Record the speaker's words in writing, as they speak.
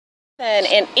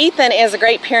And Ethan is a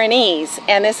Great Pyrenees,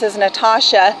 and this is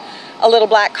Natasha, a little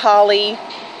black collie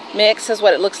mix is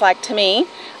what it looks like to me.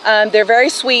 They're very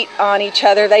sweet on each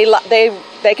other.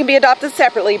 They can be adopted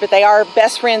separately, but they are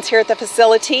best friends here at the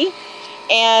facility.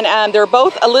 And they're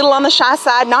both a little on the shy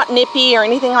side, not nippy or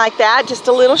anything like that, just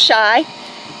a little shy.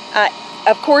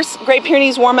 Of course, Great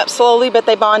Pyrenees warm up slowly, but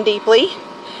they bond deeply.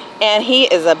 And he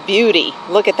is a beauty.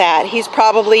 Look at that. He's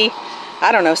probably,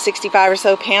 I don't know, 65 or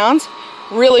so pounds.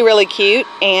 Really, really cute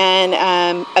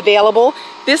and available.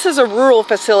 This is a rural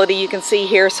facility you can see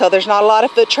here, so there's not a lot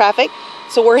of foot traffic.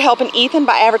 So we're helping Ethan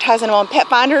by advertising him on Pet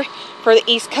Finder for the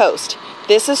East Coast.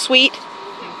 This is sweet,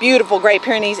 beautiful Great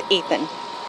Pyrenees Ethan.